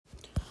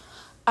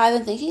I've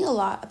been thinking a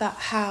lot about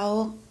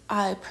how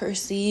I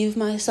perceive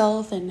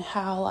myself and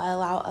how I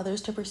allow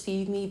others to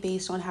perceive me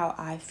based on how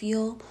I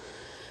feel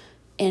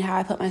and how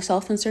I put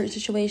myself in certain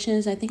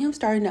situations. I think I'm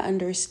starting to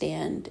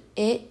understand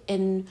it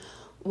and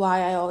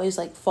why I always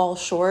fall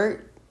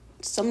short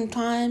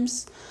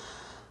sometimes.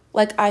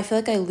 I feel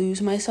like I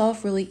lose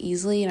myself really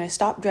easily, and I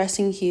stop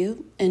dressing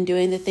cute and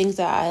doing the things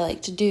that I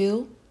like to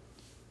do.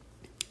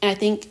 And I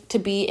think to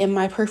be in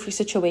my perfect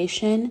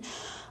situation,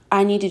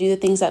 I need to do the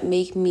things that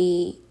make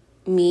me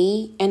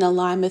and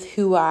align with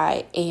who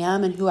I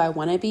am and who I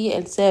want to be,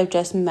 instead of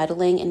just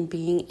meddling and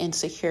being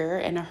insecure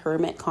and a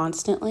hermit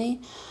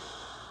constantly.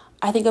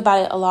 I think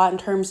about it a lot in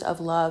terms of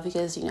love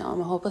because,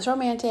 I'm a hopeless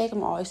romantic.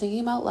 I'm always thinking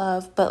about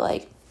love.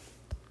 But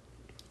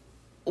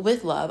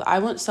with love, I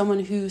want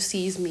someone who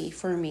sees me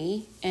for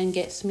me and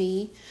gets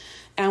me.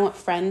 And I want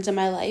friends in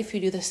my life who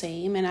do the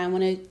same. And I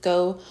want to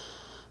go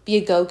be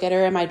a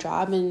go-getter in my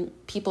job and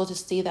people to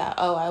see that,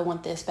 oh, I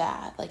want this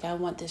bad. I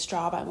want this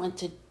job. I want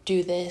to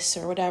do this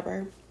or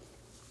whatever.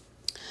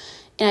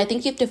 And I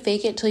think you have to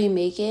fake it till you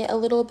make it a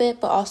little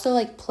bit, but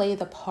also play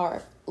the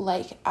part.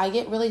 I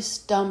get really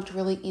stumped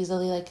really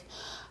easily.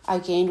 I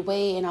gained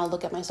weight and I'll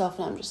look at myself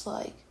and I'm just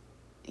like,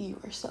 you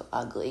are so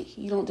ugly.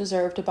 You don't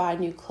deserve to buy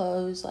new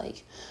clothes.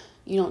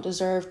 You don't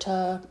deserve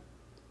to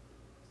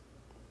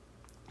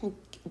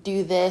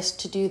do this,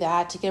 to do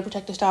that, to get a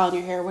protective style in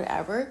your hair,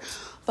 whatever.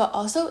 But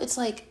also it's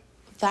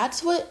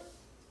that's what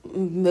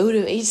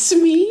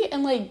motivates me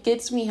and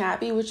gets me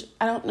happy, which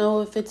I don't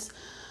know if it's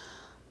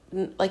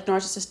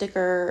narcissistic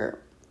or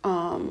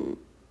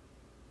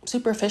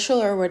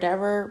superficial or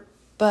whatever,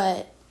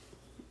 but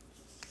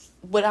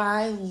when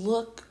I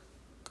look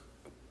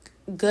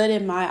good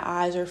in my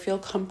eyes or feel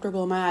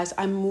comfortable in my eyes,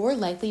 I'm more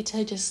likely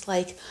to just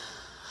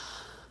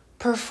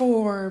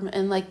perform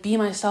and be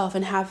myself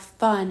and have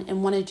fun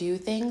and want to do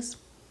things.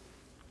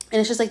 And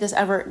it's just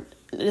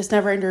this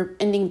never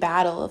ending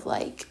battle of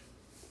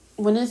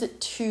when is it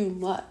too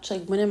much?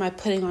 When am I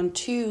putting on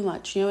too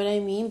much? You know what I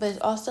mean? But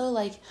it's also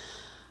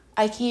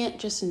I can't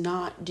just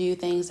not do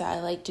things that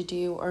I like to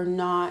do or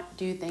not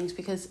do things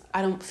because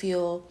I don't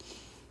feel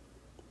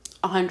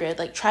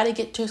 100. Try to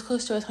get to as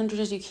close to 100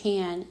 as you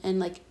can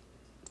and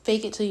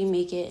fake it till you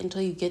make it,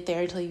 until you get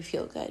there, until you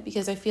feel good.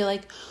 Because I feel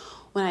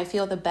when I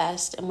feel the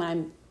best and when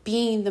I'm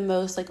being the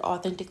most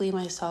authentically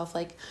myself,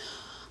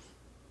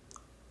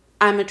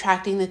 I'm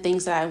attracting the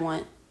things that I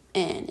want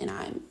in, and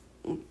I'm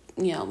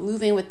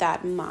moving with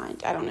that in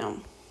mind. I don't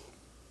know.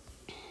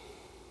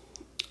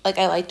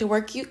 I like to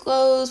wear cute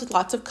clothes with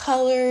lots of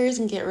colors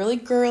and get really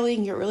girly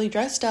and get really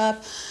dressed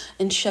up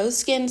and show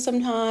skin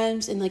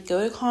sometimes and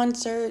go to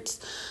concerts,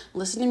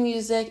 listen to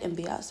music and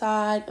be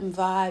outside and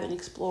vibe and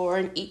explore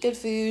and eat good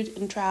food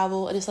and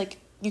travel. And it's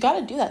you got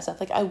to do that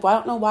stuff. I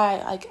don't know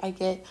why I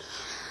get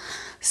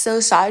so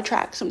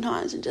sidetracked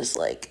sometimes and just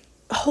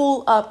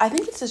hold up. I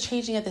think it's just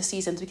changing at the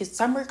seasons because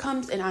summer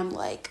comes and I'm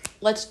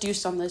let's do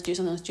something, let's do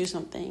something, let's do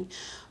something.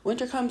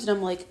 Winter comes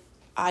and I'm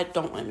I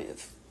don't want to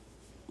move.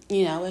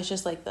 It's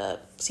just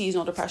the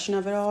seasonal depression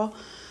of it all.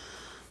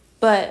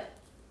 But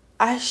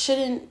I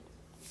shouldn't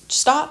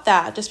stop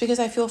that just because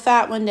I feel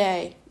fat one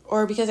day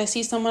or because I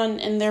see someone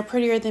and they're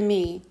prettier than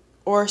me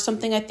or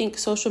something. I think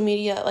social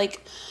media,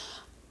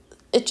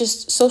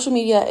 social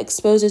media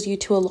exposes you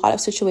to a lot of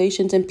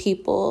situations and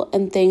people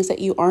and things that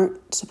you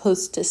aren't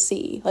supposed to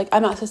see.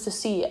 I'm not supposed to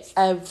see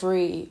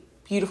every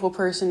beautiful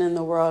person in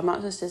the world. I'm not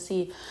supposed to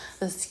see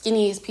the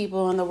skinniest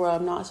people in the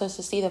world. I'm not supposed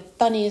to see the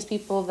funniest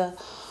people, the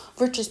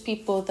richest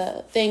people,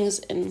 the things,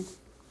 and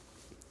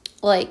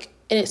so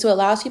it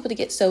allows people to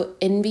get so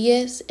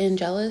envious and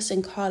jealous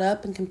and caught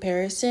up in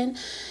comparison.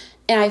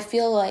 And I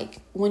feel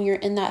when you're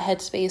in that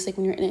headspace,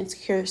 when you're in an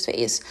insecure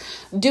space,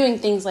 doing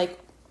things like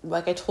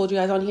I told you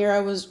guys on here,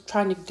 I was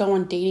trying to go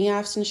on dating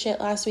apps and shit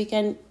last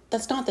weekend.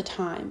 That's not the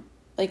time.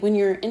 When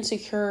you're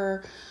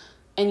insecure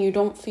and you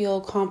don't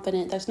feel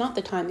confident, that's not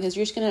the time, because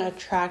you're just going to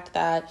attract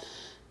that,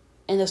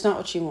 and that's not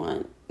what you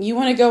want. You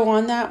want to go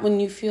on that when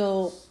you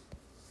feel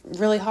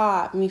really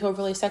hot, when you feel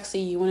really sexy.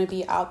 You want to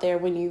be out there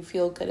when you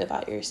feel good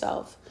about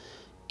yourself.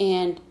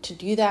 And to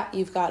do that,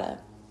 you've got to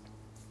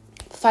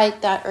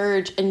fight that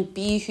urge and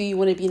be who you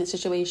want to be in a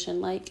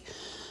situation.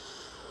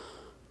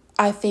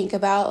 I think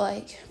about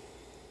I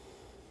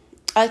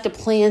like to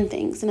plan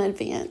things in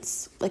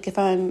advance. If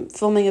I'm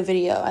filming a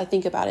video, I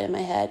think about it in my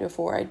head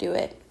before I do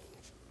it.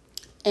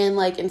 And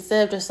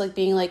instead of just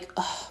being I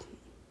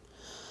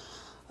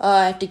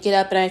have to get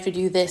up and I have to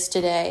do this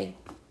today.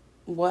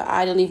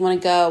 I don't even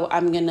want to go.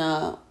 I'm going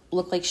to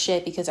look like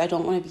shit because I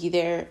don't want to be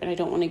there and I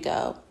don't want to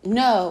go.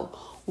 No.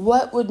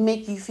 What would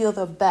make you feel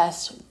the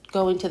best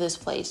going to this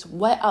place?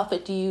 What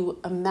outfit do you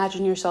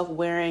imagine yourself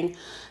wearing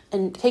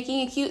and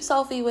taking a cute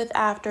selfie with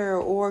after,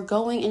 or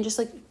going and just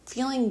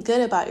feeling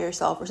good about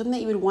yourself, or something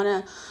that you would want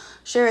to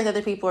share with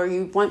other people, or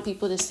you want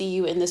people to see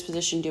you in this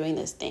position doing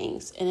these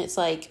things. And it's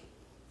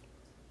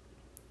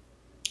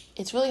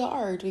it's really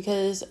hard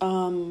because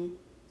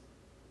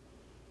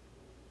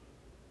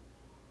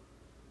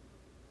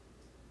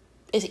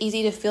it's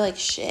easy to feel like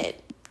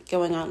shit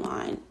going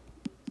online.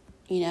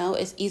 You know,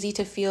 it's easy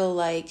to feel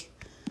like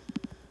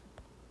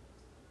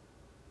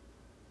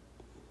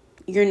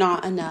you're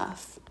not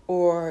enough,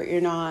 or you're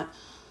not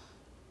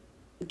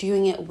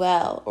doing it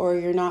well, or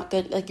you're not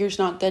good, like you're just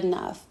not good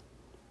enough.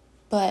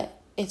 But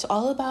it's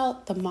all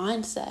about the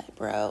mindset,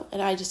 bro.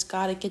 And I just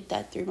gotta get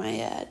that through my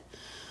head.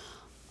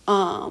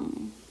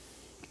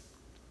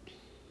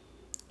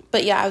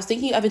 But yeah, I've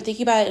been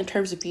thinking about it in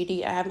terms of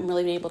beauty. I haven't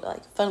really been able to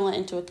like funnel it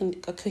into a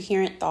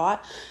coherent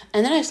thought.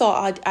 And then I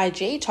saw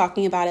IJ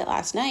talking about it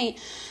last night,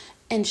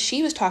 and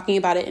she was talking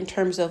about it in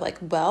terms of like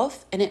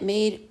wealth, and it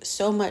made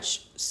so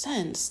much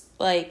sense.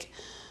 Like,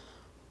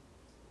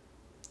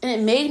 and it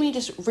made me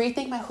just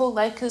rethink my whole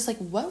life, because like,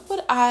 what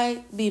would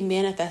I be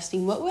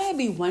manifesting? What would I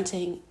be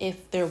wanting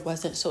if there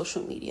wasn't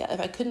social media?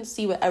 If I couldn't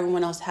see what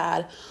everyone else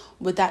had,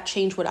 would that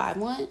change what I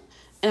want?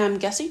 And I'm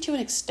guessing to an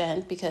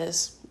extent,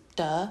 because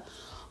duh.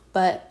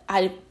 But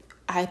I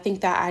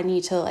think that I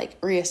need to like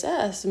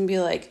reassess and be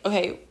like,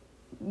 okay,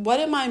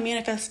 what am I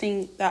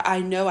manifesting that I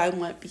know I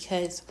want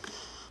because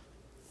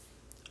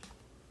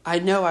I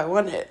know I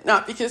want it,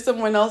 not because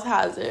someone else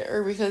has it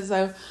or because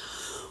I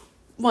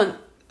want,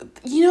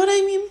 you know what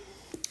I mean?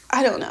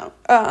 I don't know.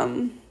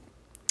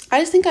 I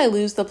just think I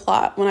lose the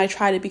plot when I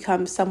try to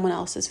become someone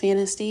else's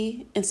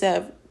fantasy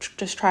instead of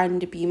just trying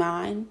to be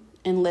mine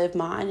and live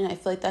mine. And I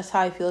feel like that's how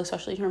I feel,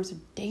 especially in terms of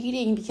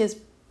dating, because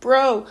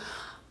bro,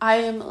 I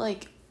am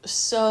like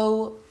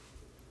so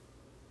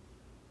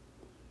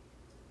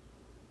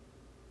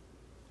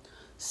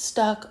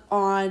stuck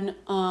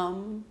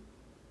on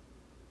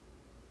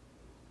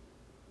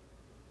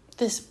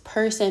this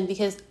person,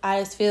 because I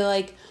just feel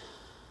like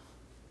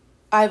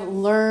I've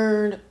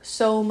learned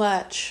so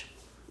much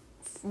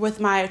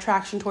with my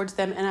attraction towards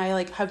them, and I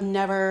like have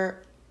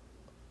never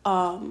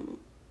been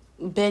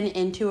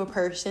into a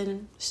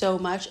person so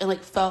much and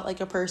like felt like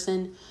a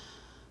person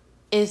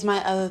is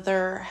my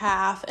other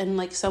half in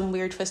like some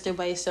weird twisted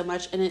way so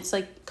much. And it's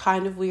like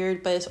kind of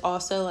weird, but it's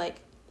also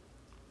like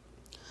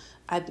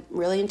I'm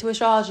really into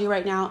astrology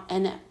right now,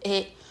 and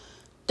it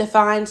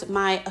defines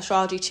my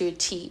astrology to a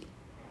T.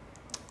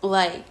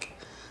 Like,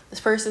 this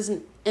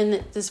person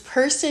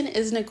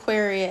is an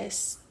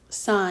Aquarius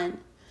sun,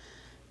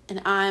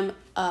 and I'm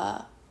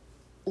a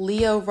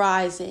Leo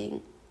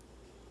rising,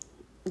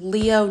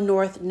 Leo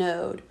north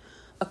node,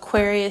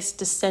 Aquarius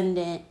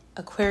descendant,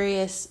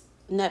 Aquarius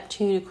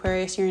Neptune,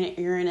 Aquarius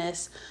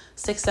Uranus,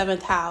 6th,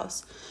 7th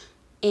house.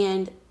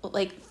 And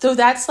like, so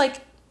that's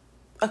like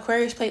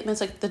Aquarius placements,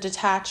 like the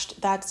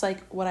detached, that's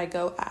like what I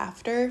go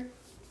after.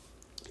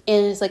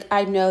 And it's like,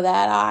 I know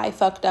that I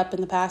fucked up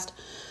in the past.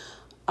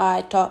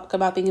 I talk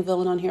about being a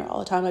villain on here all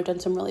the time. I've done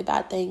some really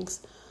bad things.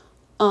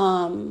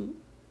 But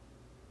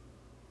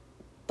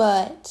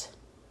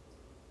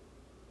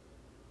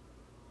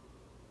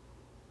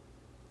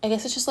I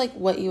guess it's just like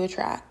what you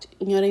attract.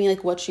 You know what I mean?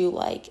 Like what you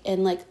like.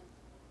 And like,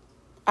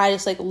 I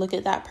just like look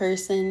at that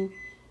person.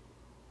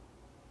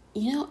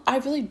 You know, I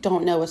really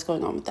don't know what's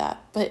going on with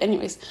that. But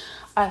anyways,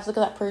 I just look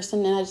at that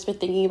person, and I've just been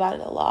thinking about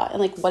it a lot,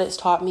 and like what it's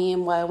taught me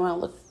and what I want to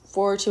look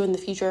forward to in the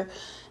future.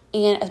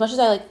 And as much as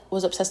I like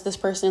was obsessed with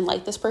this person and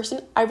like this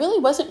person, I really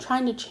wasn't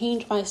trying to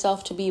change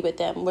myself to be with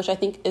them, which I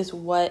think is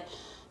what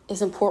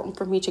is important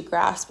for me to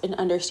grasp and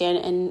understand,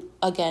 and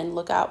again,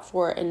 look out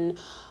for in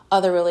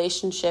other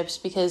relationships,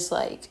 because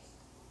like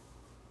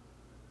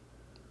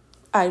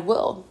I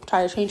will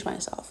try to change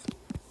myself.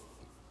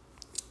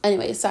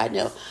 Anyway, side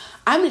note,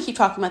 I'm going to keep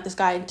talking about this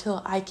guy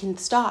until I can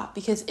stop,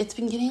 because it's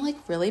been getting like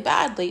really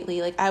bad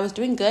lately. Like, I was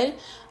doing good.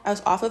 I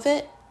was off of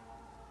it.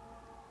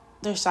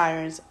 There's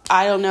sirens.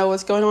 I don't know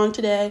what's going on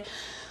today.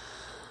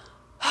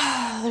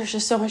 There's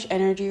just so much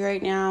energy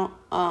right now.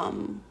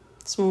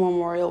 It's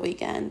Memorial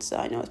weekend, so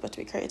I know it's about to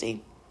be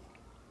crazy.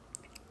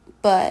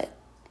 But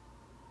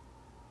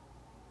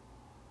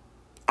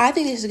I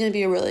think this is going to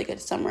be a really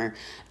good summer.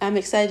 I'm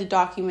excited to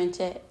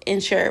document it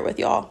and share it with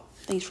y'all.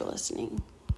 Thanks for listening.